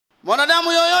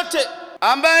Mwanadamu yoyote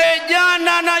ambaye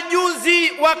jana na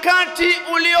juzi wakati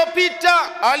uliopita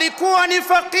alikuwa ni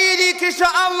fakiri kisha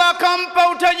Allah akampa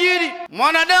utajiri,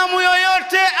 mwanadamu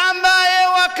yoyote ambaye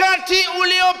wakati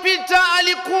uliopita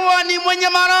alikuwa ni mwenye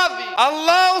maradhi,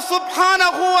 Allah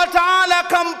subhanahu wa ta'ala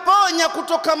akamponya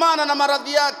kutokamana na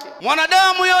maradhi yake,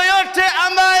 mwanadamu yoyote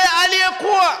ambaye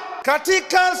aliyekuwa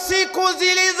katika siku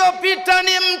zilizopita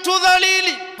ni mtu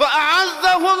dhalili,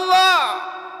 fa'azzahu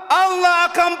Allah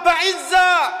akampa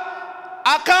izza,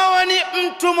 akawa ni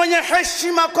mtu mwenye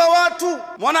heshima kwa watu.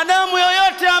 Mwanadamu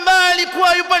yoyote ambaye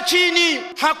alikuwa yupo chini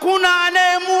hakuna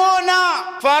anayemuona,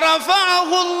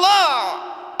 farafa'ahu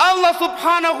Allah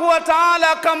subhanahu wa ta'ala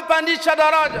akampandisha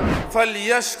daraja.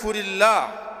 Falyashkurillah,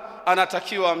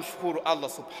 anatakiwa amshukuru Allah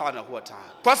subhanahu wa ta'ala,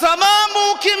 kwa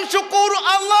sababu ukimshukuru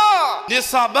Allah ni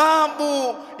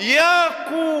sababu ya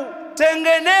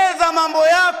kutengeneza mambo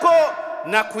yako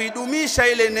na kuidumisha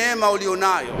ile neema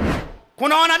ulionayo.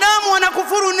 Kuna wanadamu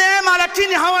wanakufuru neema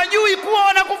lakini hawajui kuwa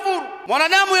wanakufuru.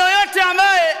 Mwanadamu yoyote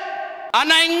ambaye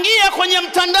anaingia kwenye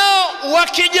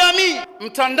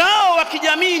mtandao wa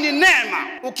kijamii ni neema.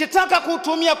 Ukitaka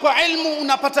kutumia kwa elimu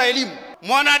unapata elimu.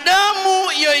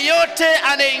 Mwanadamu yoyote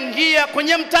anaingia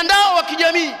kwenye mtandao wa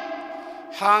kijamii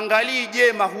haangalii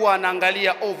jema, huwa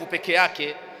anaangalia ovu peke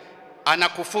yake,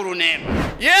 anakufuru neema.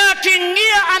 Yeye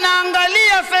akiingia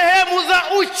anaangalia sehemu za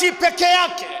uchi peke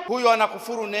yake, huyo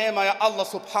anakufuru neema ya Allah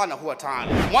subhanahu wa ta'ala.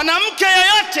 Mwanamke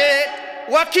yoyote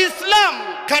wa Kiislamu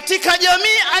katika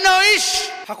jamii anaoishi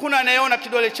hakuna anayeona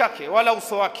kidole chake wala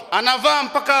uso wake, anavaa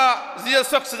mpaka zile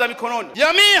socks za mikononi,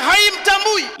 jamii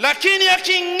haimtambui. Lakini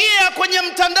akiingia kwenye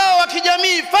mtandao wa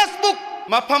kijamii Facebook,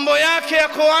 mapambo yake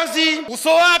yako wazi,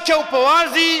 uso wake upo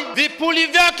wazi, vipuli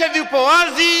vyake vipo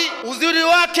wazi, uzuri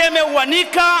wake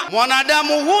umeuanika.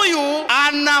 Mwanadamu huyu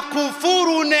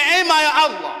anakufuru neema ya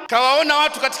Allah. Kawaona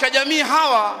watu katika jamii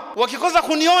hawa wakikosa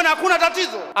kuniona hakuna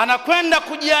tatizo, anakwenda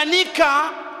kujianika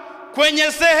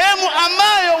kwenye sehemu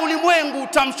ambayo ulimwengu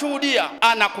utamshuhudia,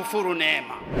 anakufuru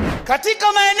neema.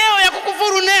 Katika maeneo ya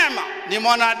kukufuru neema ni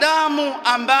mwanadamu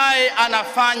ambaye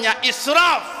anafanya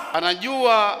israfu.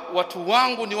 Anajua watu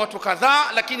wangu ni watu kadhaa,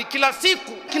 lakini kila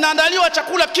siku kinaandaliwa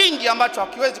chakula kingi ambacho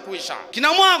hakiwezi kuisha,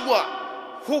 kinamwagwa.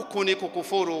 Huku ni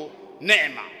kukufuru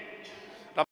neema.